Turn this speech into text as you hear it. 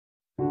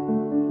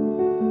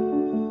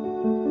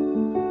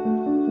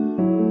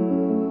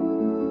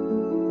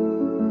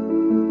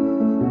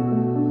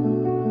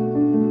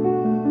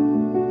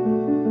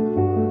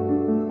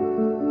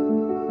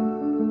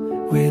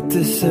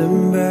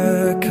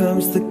December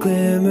comes the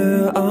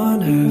glimmer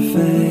on her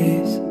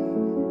face,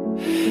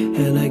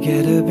 and I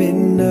get a bit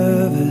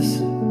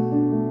nervous,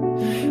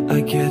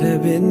 I get a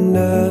bit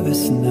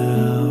nervous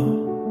now.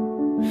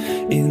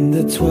 In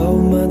the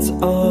 12 months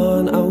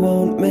on, I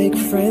won't make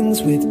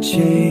friends with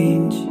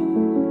change.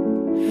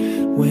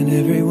 When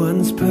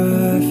everyone's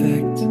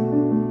perfect,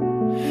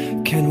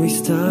 can we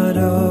start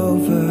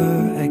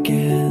over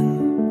again?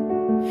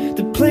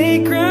 The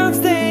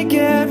playgrounds, they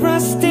get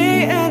rusty,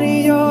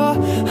 and your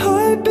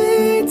heart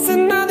beats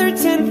another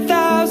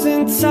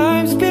 10,000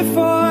 times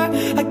before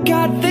I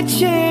got the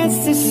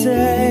chance to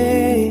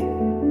say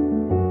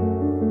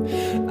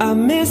I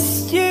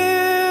miss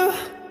you.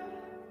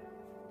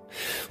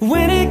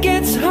 When it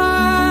gets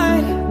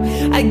hard,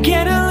 I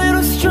get a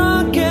little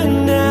stronger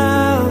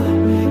now,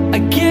 I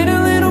get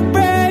a little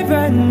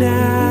braver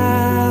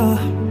now.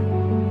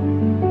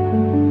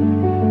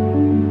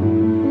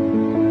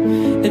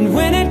 And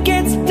when it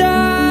gets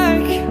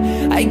dark,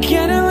 I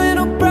get a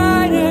little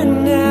brighter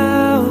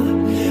now,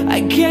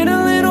 I get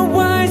a little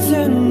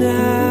wiser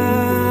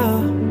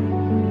now,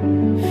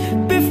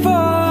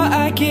 before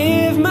I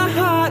give my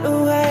heart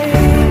away.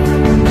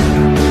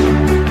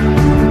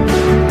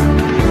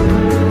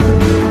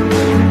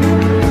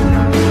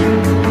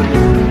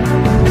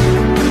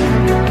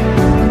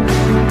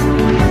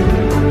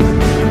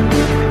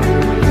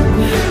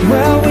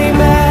 Well, we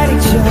met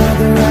each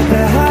other at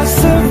the house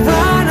of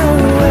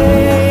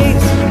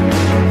runaways.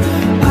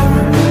 I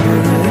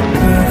remember it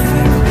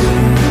perfectly.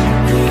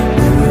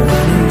 We were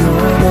running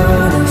on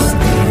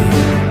honesty.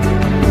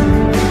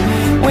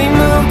 We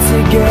moved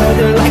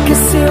together like a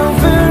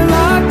silver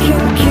lock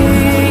and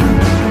key.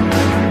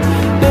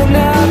 But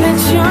now that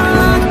your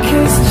luck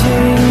has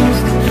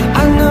changed,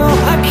 I know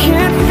I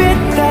can't fit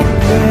that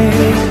way.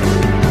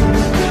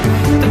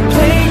 The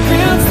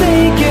playgrounds,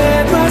 they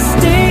get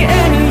rusty,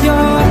 and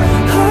your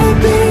heart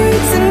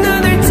beats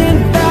another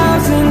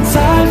 10,000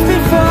 times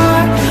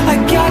before I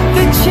got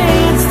the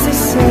chance to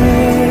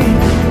say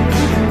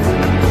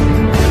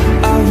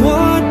I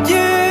want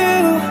you.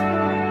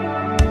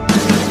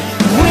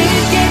 When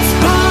it gets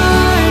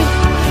hard,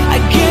 I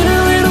get a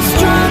little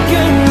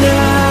stronger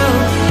now,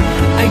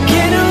 I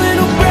get a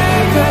little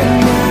braver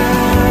now.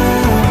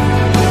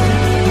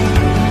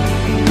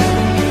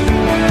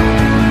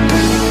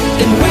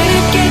 And when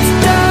it gets